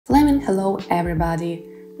Hello everybody!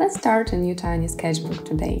 Let's start a new tiny sketchbook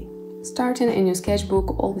today. Starting a new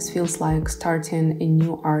sketchbook always feels like starting a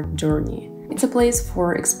new art journey. It's a place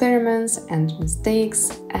for experiments and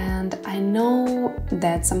mistakes, and I know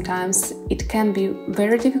that sometimes it can be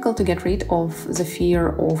very difficult to get rid of the fear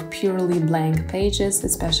of purely blank pages,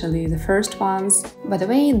 especially the first ones. By the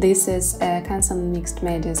way, this is a Canson mixed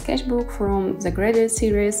media sketchbook from the Graduate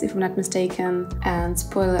series, if I'm not mistaken, and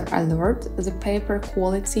spoiler alert, the paper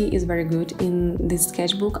quality is very good in this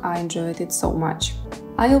sketchbook. I enjoyed it so much.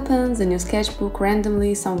 I opened the new sketchbook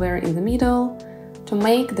randomly somewhere in the middle to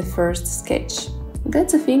make the first sketch.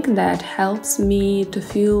 That's a thing that helps me to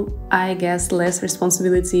feel, I guess, less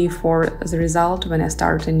responsibility for the result when I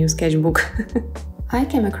start a new sketchbook. I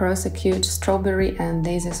came across a cute strawberry and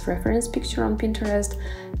daisies reference picture on Pinterest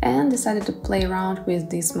and decided to play around with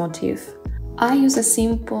this motif. I use a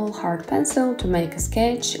simple hard pencil to make a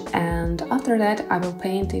sketch, and after that I will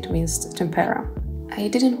paint it with tempera. I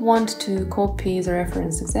didn't want to copy the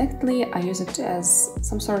reference exactly, I use it as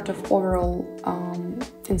some sort of overall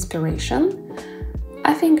inspiration.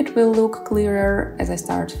 I think it will look clearer as I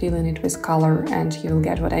start filling it with color, and you'll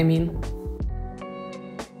get what I mean.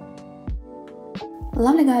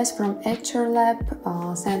 Lovely guys from Etcher Lab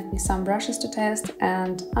sent me some brushes to test,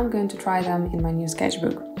 and I'm going to try them in my new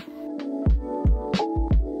sketchbook.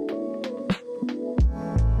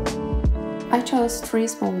 I chose 3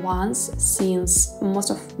 small ones, since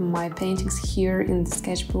most of my paintings here in the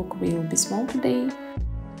sketchbook will be small today.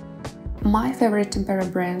 My favorite tempera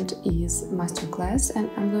brand is Masterclass,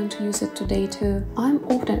 and I'm going to use it today too. I'm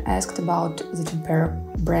often asked about the tempera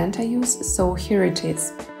brand I use, so here it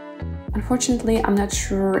is. Unfortunately, I'm not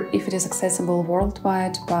sure if it is accessible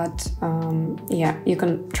worldwide, but yeah, you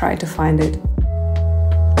can try to find it.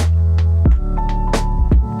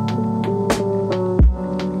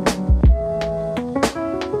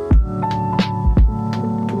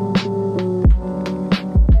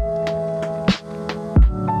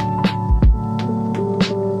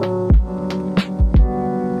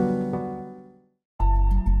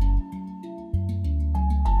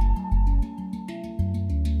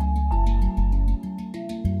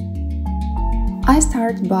 I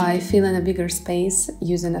start by filling a bigger space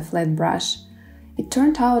using a flat brush. It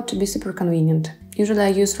turned out to be super convenient. Usually I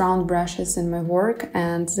use round brushes in my work,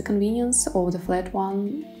 and the convenience of the flat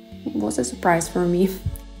one was a surprise for me.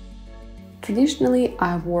 Traditionally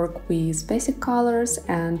I work with basic colors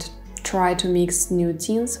and try to mix new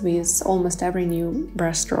tints with almost every new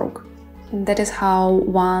brushstroke. That is how,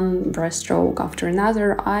 one brushstroke after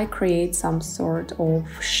another, I create some sort of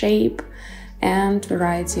shape and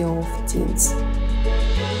variety of tints.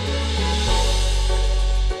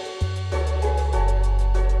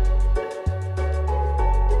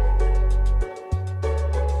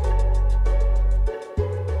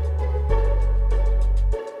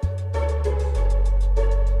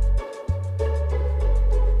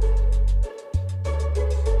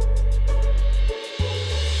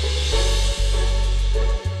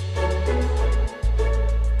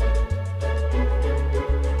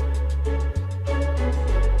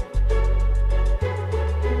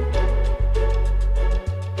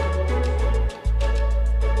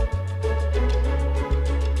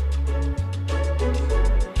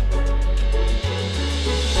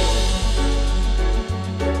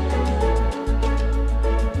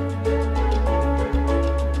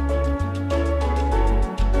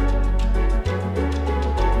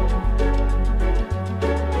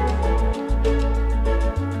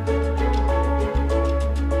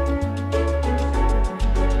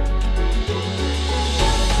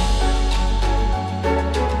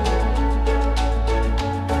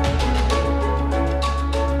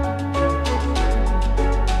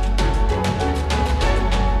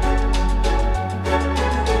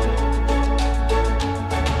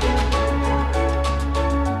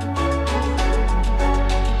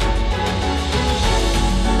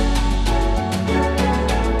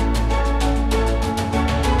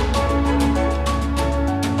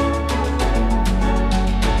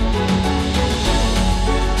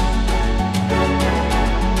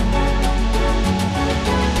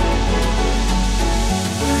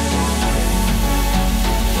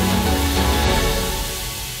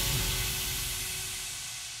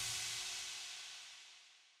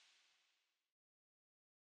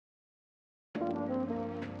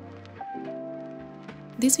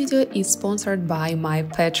 This video is sponsored by my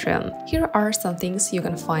Patreon. Here are some things you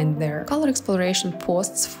can find there. Color exploration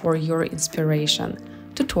posts for your inspiration,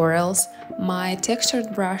 tutorials, my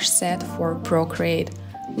textured brush set for Procreate,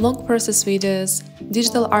 long process videos,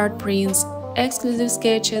 digital art prints, exclusive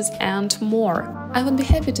sketches, and more. I would be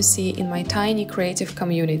happy to see in my tiny creative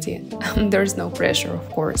community. There's no pressure, of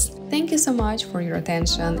course. Thank you so much for your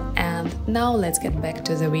attention, and now let's get back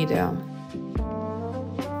to the video.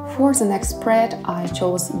 For the next spread, I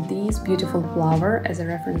chose this beautiful flower as a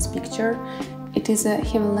reference picture. It is a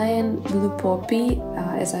Himalayan blue poppy,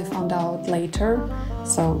 as I found out later,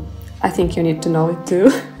 so I think you need to know it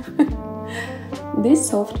too. This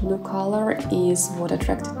soft blue color is what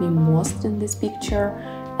attracted me most in this picture,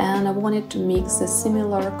 and I wanted to mix a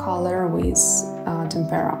similar color with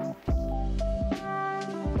tempera.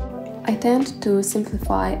 I tend to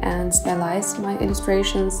simplify and stylize my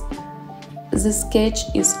illustrations. The sketch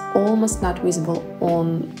is almost not visible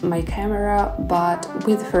on my camera, but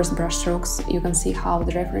with the first brushstrokes you can see how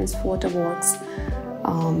the reference photo works,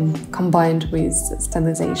 combined with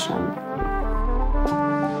stylization.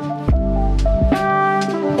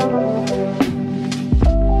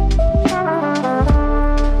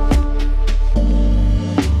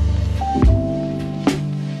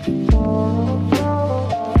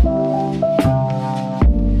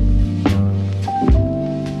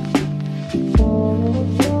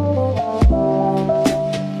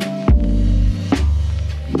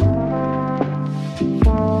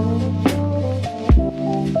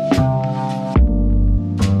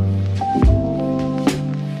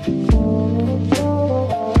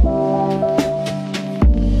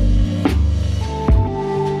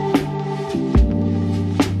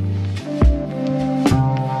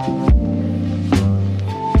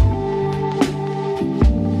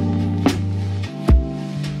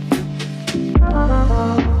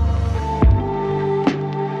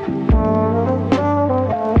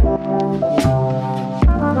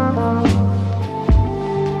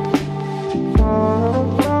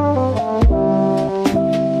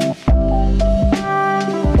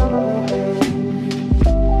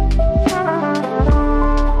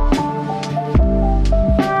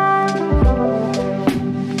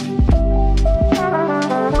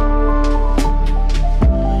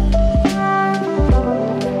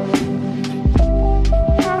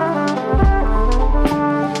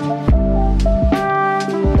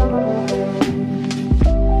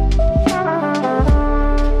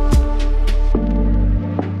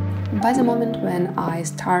 By the moment when I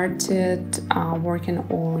started working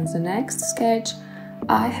on the next sketch,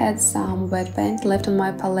 I had some wet paint left on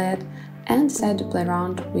my palette and decided to play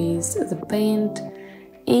around with the paint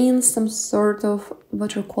in some sort of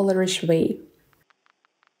watercolorish way.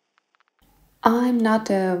 I'm not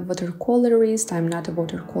a watercolorist, I'm not a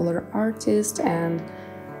watercolor artist, and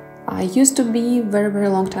I used to be very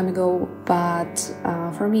long time ago, but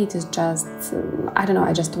for me it is just, I don't know,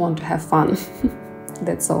 I just want to have fun.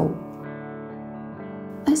 That's all.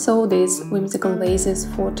 I saw this whimsical vases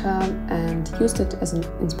photo and used it as an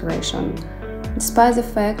inspiration. Despite the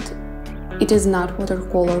fact it is not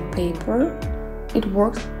watercolor paper, it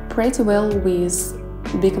worked pretty well with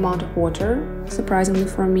big amount of water, surprisingly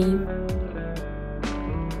for me.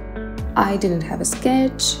 I didn't have a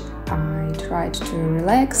sketch, I tried to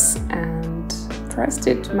relax and trust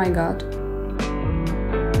it, my god.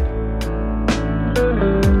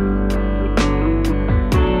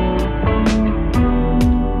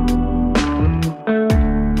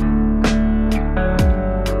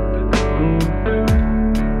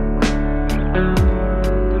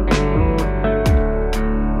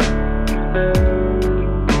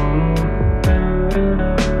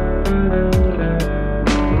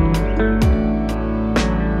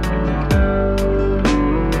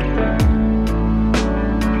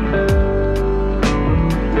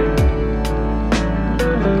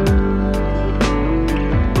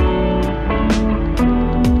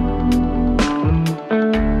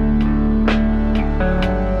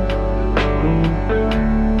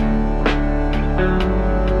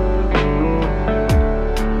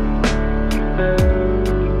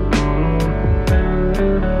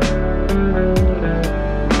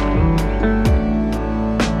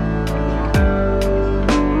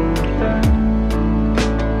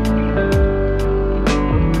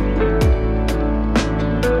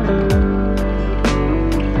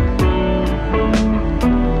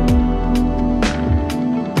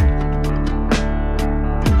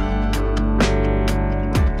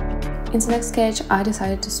 In the next sketch, I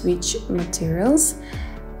decided to switch materials.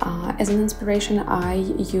 As an inspiration, I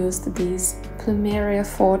used this plumeria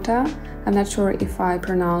photo. I'm not sure if I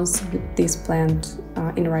pronounce this plant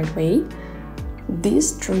in the right way.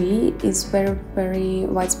 This tree is very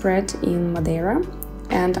widespread in Madeira,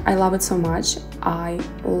 and I love it so much. I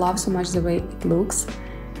love so much the way it looks,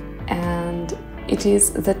 and it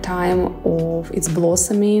is the time of its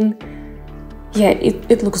blossoming. Yeah,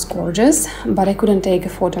 it looks gorgeous, but I couldn't take a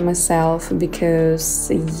photo myself because,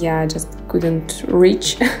 yeah, I just couldn't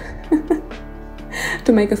reach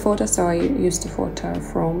to make a photo, so I used a photo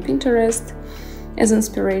from Pinterest as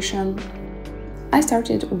inspiration. I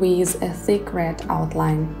started with a thick red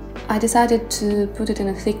outline. I decided to put it in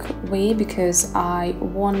a thick way because I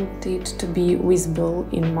want it to be visible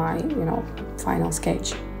in my, final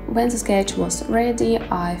sketch. When the sketch was ready,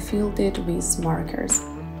 I filled it with markers.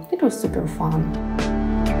 It was super fun.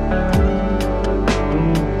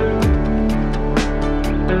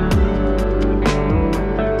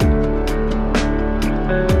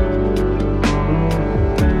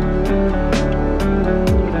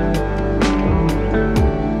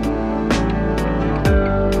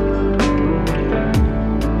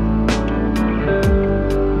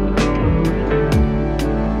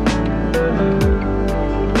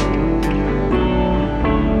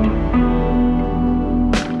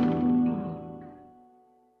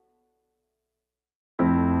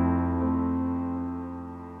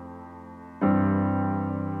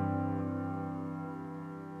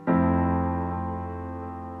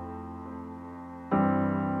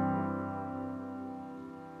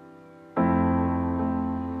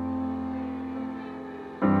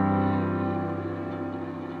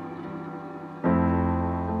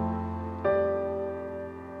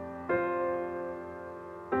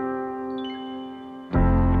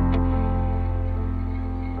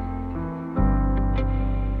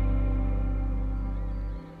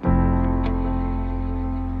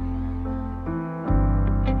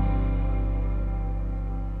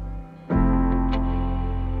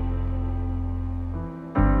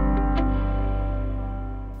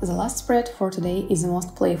 The last spread for today is the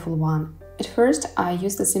most playful one. At first, I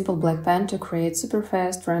used a simple black pen to create super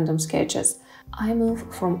fast random sketches. I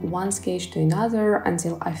move from one sketch to another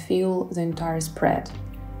until I fill the entire spread.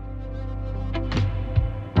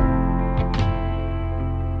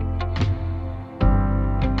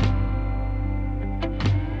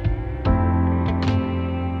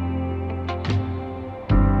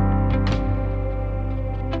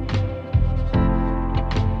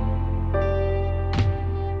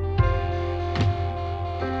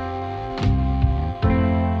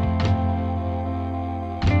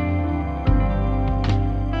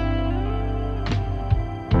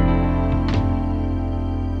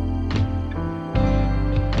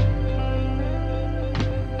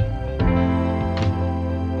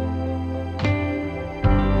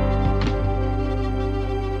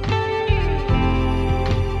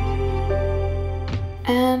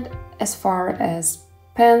 And as far as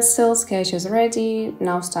pencil sketch is ready,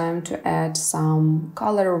 now it's time to add some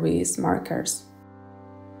color with markers.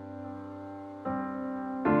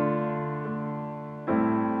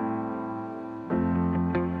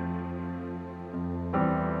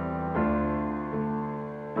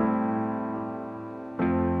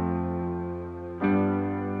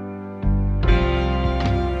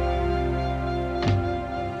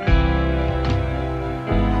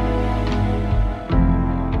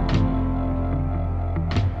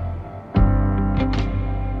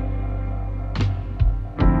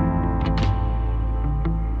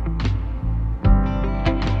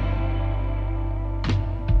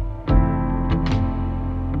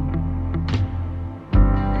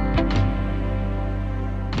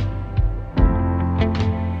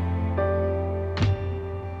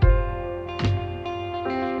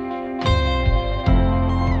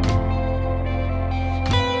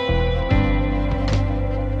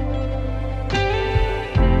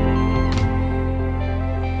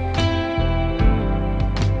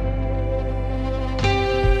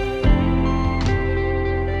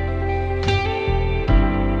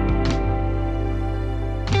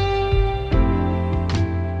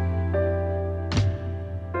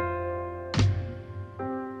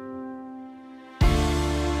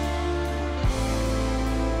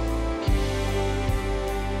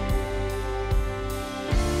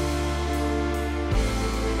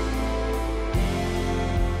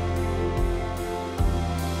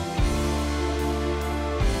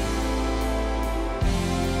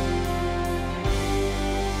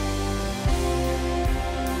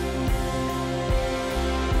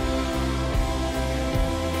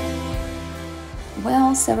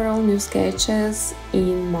 Well, several new sketches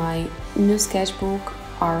in my new sketchbook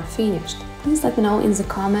are finished. Please let me know in the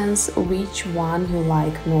comments which one you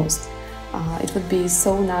like most. It would be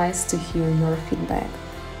so nice to hear your feedback.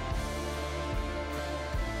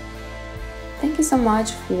 Thank you so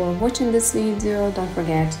much for watching this video. Don't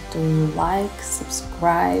forget to like,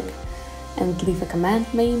 subscribe and leave a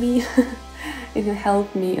comment maybe. It will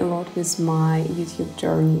help me a lot with my YouTube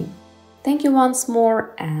journey. Thank you once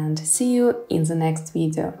more and see you in the next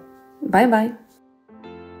video. Bye bye!